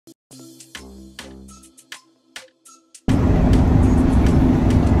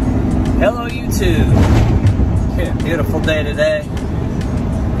YouTube. Yeah, beautiful day today.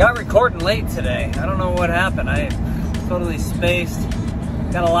 Got recording late today. I don't know what happened. I totally spaced.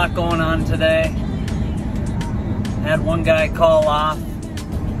 Got a lot going on today. Had one guy call off.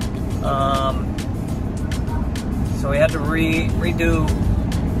 So we had to redo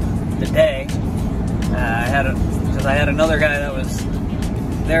the day. Because I had another guy that was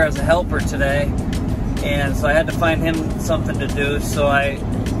there as a helper today, and so I had to find him something to do. So I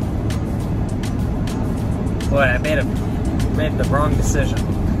made the wrong decision.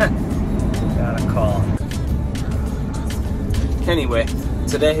 Got a call. Anyway,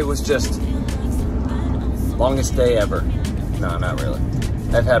 today was just longest day ever. No, not really.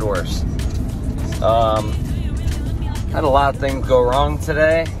 I've had worse. Had a lot of things go wrong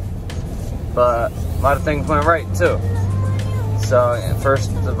today, but a lot of things went right too. So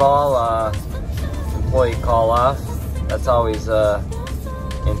first of all, employee call off. That's always a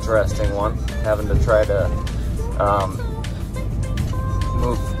interesting one, having to try to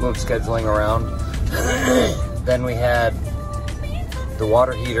move scheduling around. Then we had the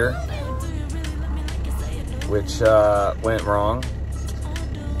water heater, which went wrong.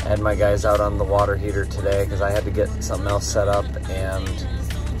 I had my guys out on the water heater today because I had to get something else set up, and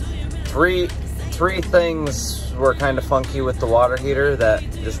three things were kind of funky with the water heater that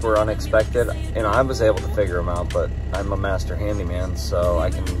just were unexpected. You know, I was able to figure them out, but I'm a master handyman, so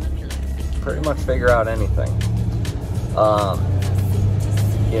I can pretty much figure out anything.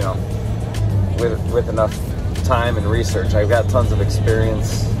 You know, with enough time and research. I've got tons of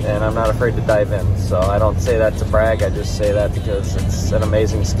experience, and I'm not afraid to dive in. So I don't say that to brag, I just say that because it's an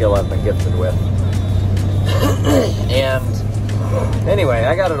amazing skill I've been gifted with. And anyway,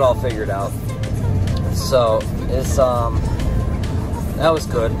 I got it all figured out. So it's that was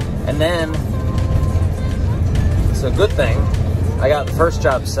good. And then it's a good thing I got the first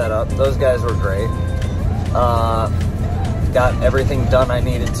job set up. Those guys were great. Got everything done I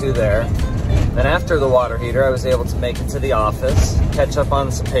needed to there. Then after the water heater, I was able to make it to the office, catch up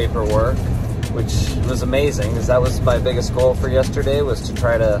on some paperwork, which was amazing, because that was my biggest goal for yesterday, was to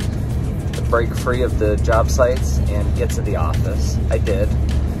try to break free of the job sites and get to the office. I did.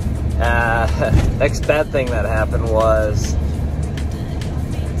 Next bad thing that happened was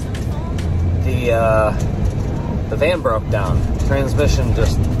the van broke down. Transmission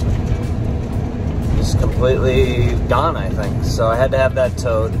just completely gone, I think. So I had to have that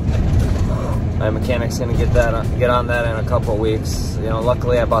towed. My mechanic's gonna get on that in a couple weeks. You know,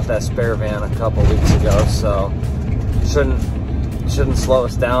 luckily I bought that spare van a couple weeks ago, so shouldn't slow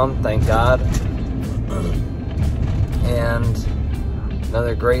us down, thank God. And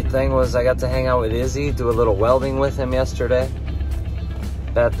another great thing was I got to hang out with Izzy, do a little welding with him yesterday.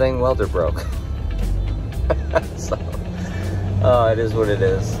 Bad thing, welder broke. So, it is what it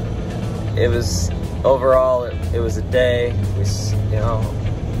is. It was overall, it was a day.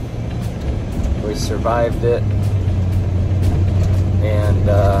 We survived it, and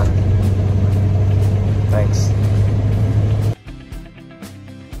thanks.